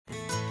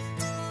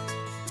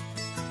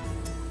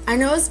I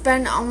know it's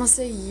been almost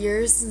a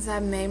year since I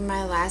made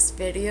my last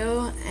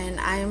video, and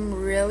I am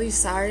really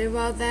sorry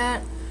about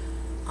that.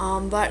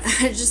 But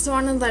I just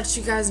want to let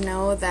you guys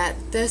know that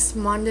this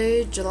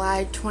Monday,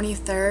 July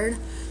 23rd,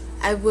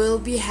 I will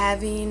be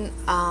having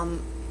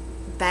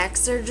back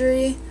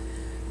surgery.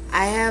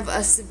 I have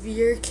a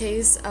severe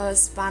case of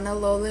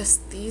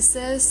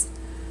spondylolisthesis.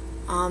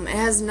 It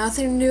has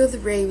nothing to do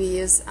with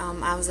rabies.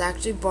 I was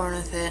actually born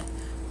with it.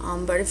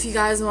 But if you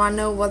guys want to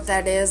know what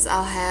that is,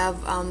 I'll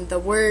have the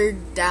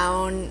word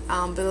down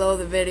below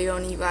the video,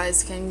 and you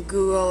guys can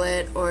Google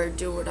it or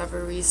do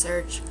whatever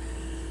research.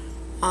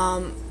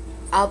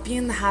 I'll be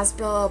in the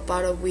hospital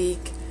about a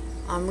week.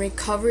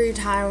 Recovery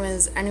time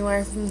is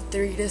anywhere from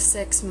 3 to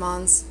 6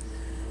 months.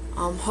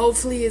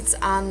 Hopefully it's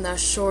on the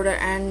shorter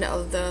end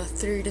of the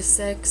 3 to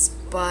 6,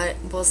 but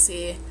we'll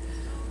see.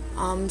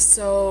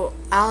 So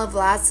I'll have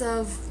lots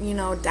of,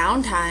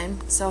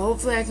 downtime, so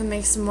hopefully I can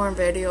make some more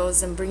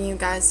videos and bring you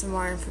guys some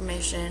more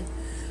information.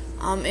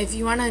 If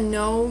you want to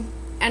know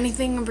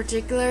anything in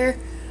particular,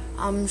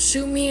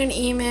 shoot me an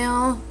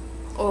email,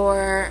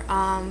 or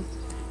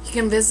you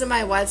can visit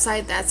my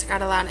website. That's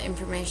got a lot of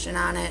information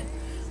on it.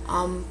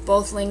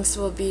 Both links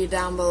will be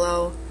down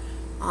below.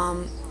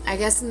 I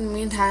guess in the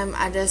meantime,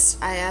 I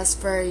ask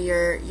for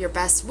your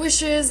best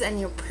wishes and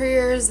your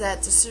prayers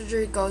that the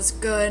surgery goes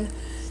good.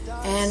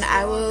 And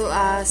I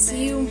will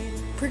see you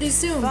pretty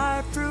soon.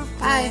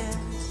 Bye.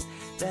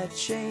 That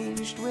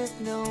changed with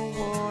no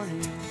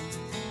warning.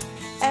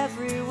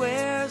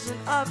 Everywhere's an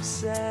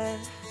upset,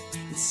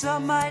 and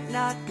some might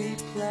not be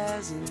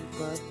pleasant,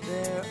 but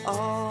they're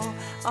all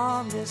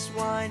on this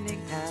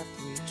winding path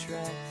we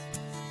tread.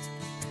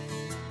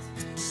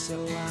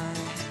 So I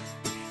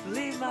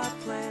leave my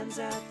plans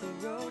at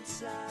the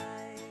roadside.